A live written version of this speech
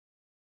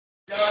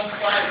John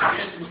slides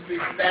endlessly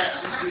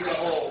fast into the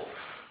hole.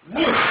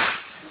 Whoosh!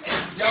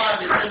 And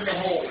John is in the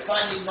hole,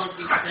 finding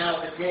monkeys now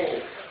to go.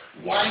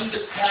 Wind the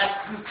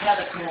path through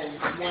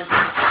catacombs, once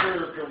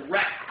served a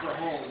rack for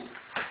home.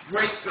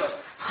 Break the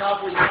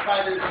gobbling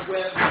spider's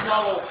web,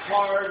 swallow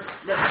hard,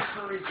 let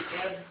courage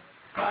ebb.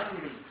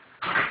 Finally,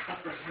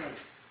 up ahead,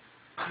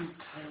 two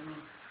tiny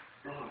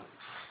dogs.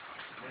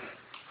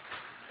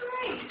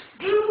 Great,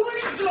 you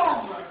and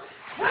Dormer.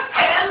 What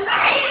am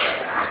I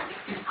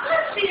here?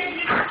 Let's see if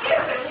you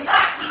skip it and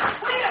not be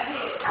clear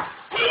here.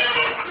 Here,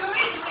 you're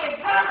in here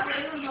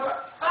covering your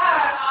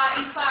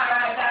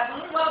fire-eye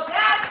baboon. Well,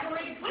 that's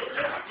great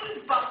witness to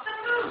buck the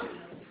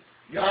moon.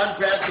 Jan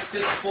grabs a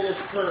fistful of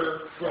fur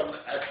from a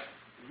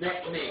neck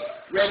snake,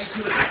 ready to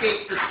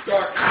escape the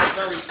dark and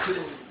smelly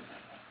tomb.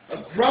 A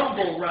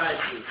grumble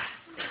rises.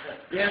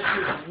 The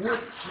answer's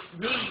wood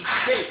knees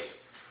shake.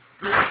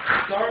 This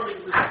starving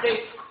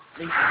mistake,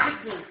 they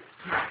signal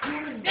he's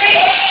doing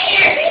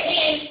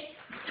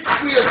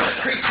squeals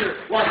the creature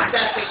while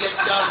snapping at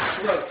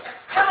John's throat.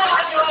 Come on,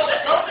 you old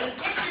open,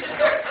 get you the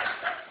dirt.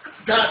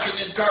 Dodging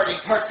and darting,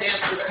 part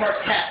dancer, part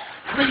cat,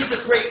 flees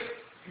the great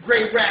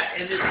gray rat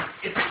and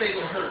its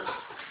fatal hurt.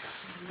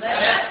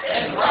 Left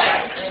and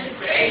right and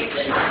face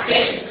and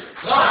spin,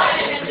 fly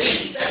and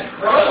leap and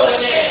grow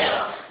and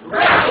nail,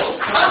 wrestle,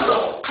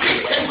 tumble,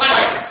 kick and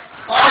bite,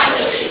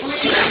 finally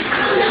flee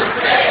through his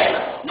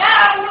tail.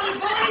 Now, will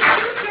you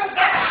shoot your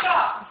best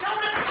shot?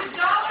 Don't let the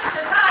dollars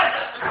and eyes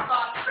up the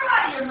spot. Try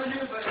your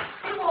maneuvers.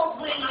 It won't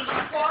bring you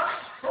far.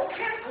 Oh,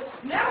 careful.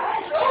 Now,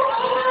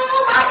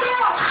 oh, my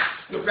God.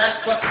 The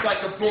rat bucks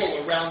like a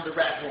bull around the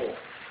rat hole.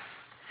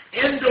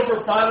 End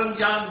over bottom,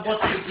 Jan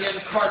once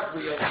again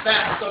cartwheel,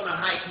 fast on the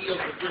high heels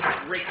of this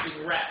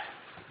racing rat.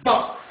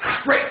 Bump,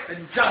 scrape,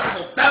 and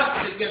jostle,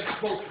 bounce against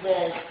both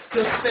walls,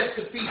 till spent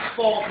the beast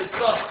falls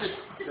exhausted.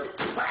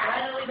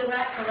 Finally, the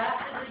rat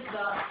collapses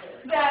exhausted.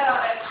 That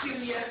ought to chew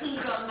your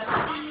heat on the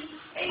feet.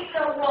 Ain't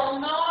no wall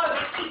nor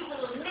the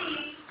equal of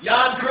me.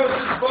 Jan throws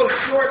his bow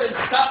short and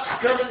stops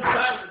still in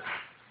silence,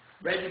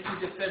 ready to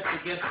defense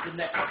against the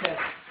next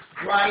test.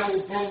 Dry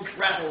old bones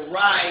rattle,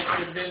 rise,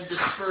 and then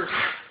disperse.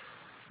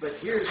 But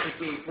here's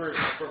the gay verse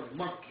from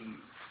Monkey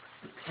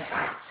the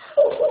Cat.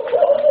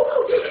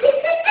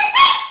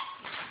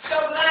 So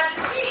glad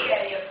to see you,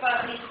 you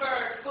fuzzy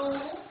furred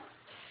fool.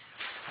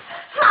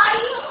 Hi.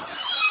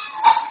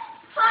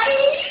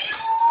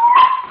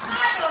 I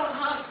don't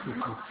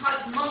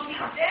hug monkeys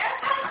there.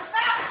 That's a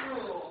fast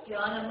rule.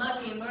 John and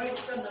Monkey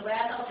emerged from the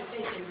rat hole to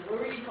face a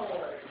worried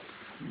horde.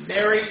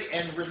 Merry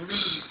and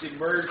relieved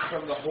emerged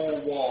from the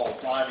whole wall,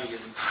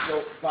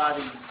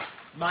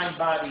 mind,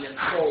 body, and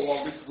soul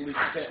all equally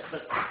spent.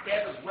 But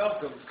instead of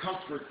welcome,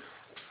 comfort,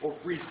 or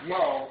brief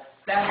lull,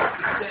 Battle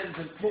descends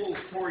and pulls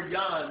poor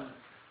Jan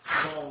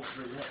along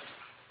her lips.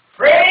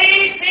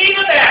 Praise be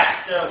the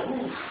Master,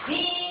 who's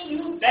seen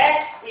you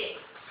back quick.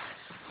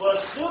 For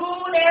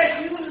soon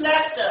as you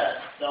left us,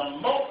 the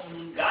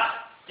molten got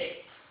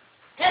thick.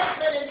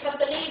 Heston and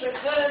company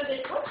returned to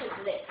Coach's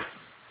list.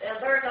 They'll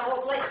burn the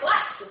whole place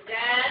black with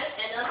Dad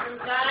and us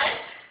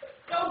inside.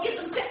 Go get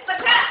them tit for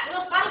tat.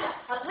 We'll find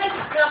a place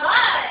to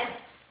hide.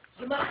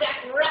 You must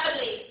act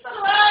rapidly.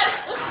 Otherwise,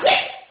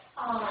 quick!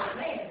 Oh,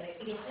 man,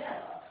 the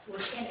ESL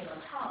was ending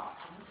on top.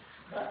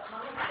 But I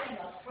sing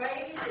a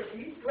phrase if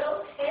you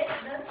broke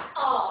Edmund's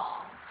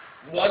arm.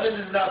 One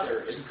and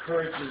another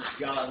encourages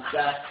Jan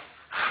back,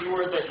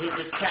 sure that his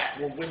attack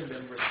will win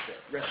them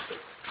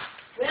respite.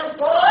 Well,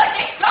 boy,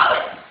 get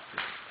going!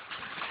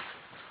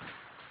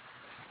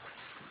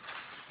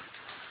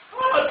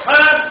 Oh,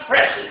 time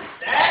presses.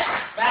 That's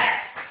back.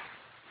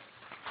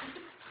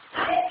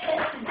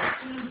 Heston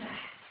came back.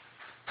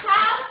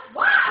 Child,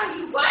 why are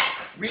you white?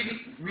 Reading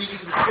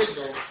the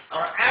signal,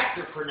 our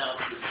actor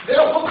pronounces,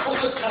 They're hopeful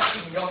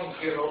attacking young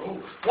hero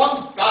who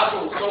one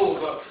battle's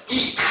over,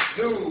 each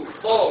new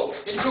foe,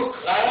 into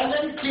clan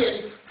and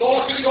kin,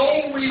 thought he'd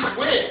always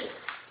win.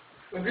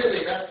 When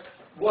really that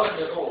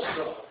wasn't at all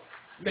so.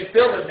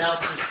 McBill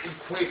announces in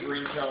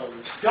quavering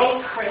tones,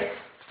 Don't fret,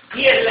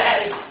 dear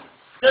laddie.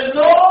 The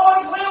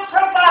Lord will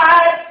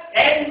provide,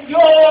 and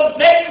your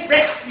very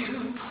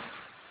rescue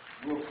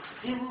will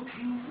fill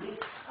you with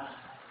pride.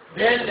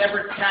 then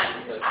never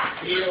tactless,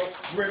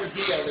 grim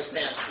Gale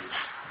advances.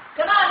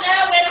 Come on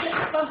now,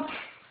 Mr. Funk.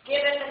 Give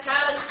it the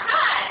college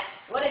try.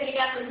 What have you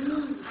got to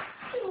lose?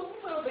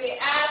 We'll be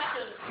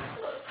absent.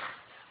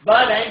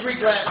 But angry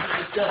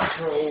glances adjust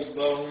her old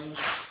bones.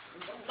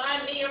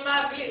 Remind me of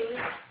my views.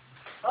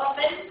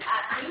 Often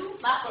I do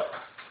my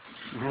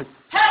foot.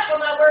 Half of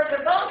my words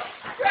are both.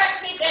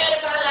 Strike me dead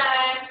if I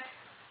lie.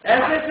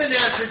 As if in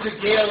answer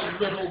to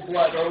Gale's little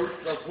blood oath,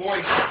 a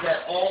voice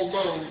that all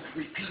loathed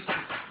repeats its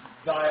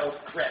vile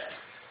threat.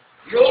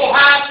 You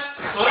have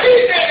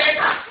 3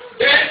 minutes,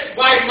 then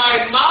by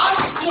my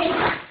mom's book,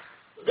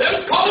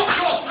 they'll call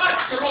your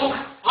pastoral.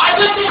 I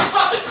will be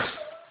puppets.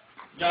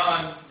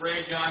 John,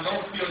 Ray John,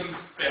 don't feel you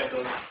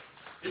failed us.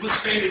 It was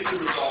fated to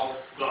resolve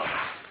thus.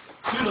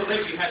 Sooner or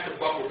later you had to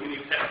buckle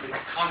beneath Heston's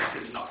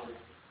constant knuckle.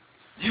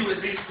 You at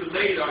least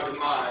delayed our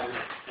demise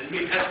and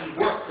made Heston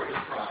work for his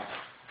prize.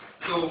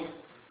 So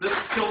let's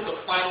tilt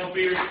the final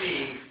beer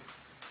scene.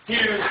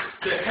 Here's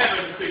the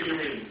heaven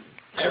figurine.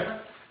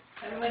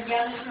 Everyone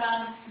gathers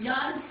around.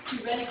 Jan,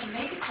 you ready to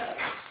make a cut?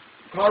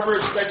 Carver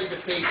is ready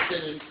to face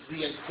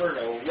the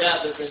inferno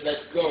rather than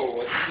let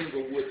go a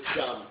single wood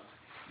chum.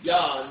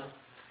 Jan,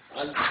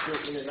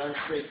 in an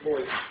unstraight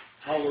voice,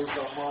 hollers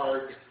a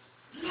hard,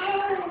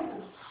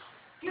 No!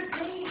 Your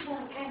days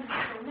won't end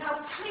so.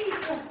 Now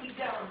please don't be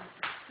done.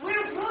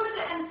 We're wood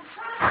and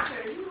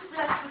plaster. You've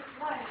left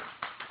with life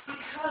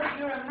because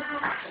you're a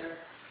master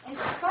in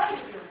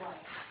spite of your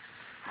wife.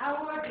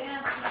 Our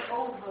dance is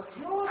over.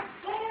 You're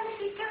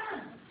barely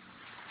begun.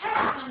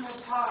 Heaven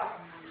will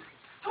pardon you.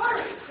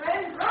 Hurry,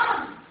 friend,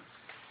 run!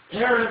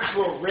 parents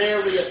will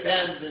rarely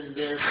abandon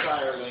their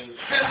sirelings.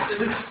 Test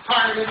in this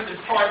parliament and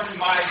pardon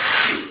my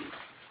suit.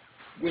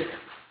 With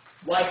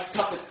white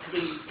puppet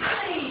pleas.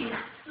 Please,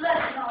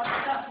 lessen our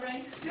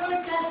suffering. Your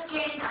death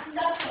gains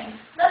nothing.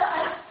 Let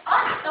us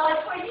die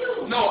for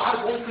you. No,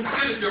 I won't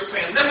consider your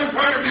plan. Let him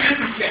murder me if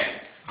he can.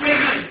 Bring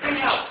in,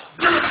 bring out.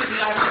 Diligently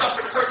I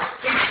suffer hurt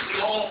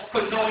patiently, all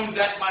for knowing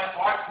that my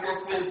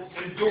artwork will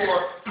endure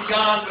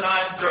beyond when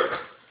I'm dirt.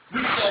 We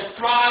shall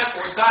thrive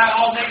or die,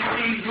 all may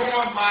see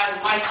you're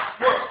my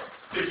life's work,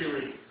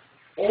 figurine.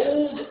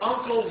 Old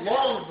Uncle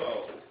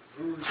Longbow,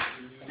 who's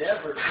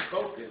never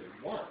spoken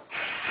once,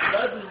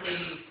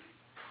 suddenly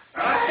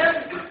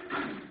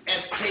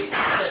and takes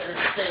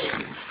center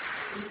stage.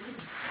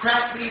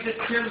 Crackly the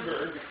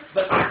timber,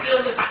 but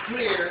still it's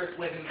clear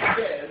when he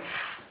says,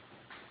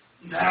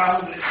 Now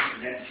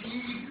listen and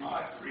heed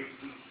my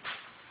greeting.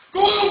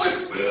 Go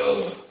with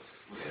will,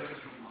 where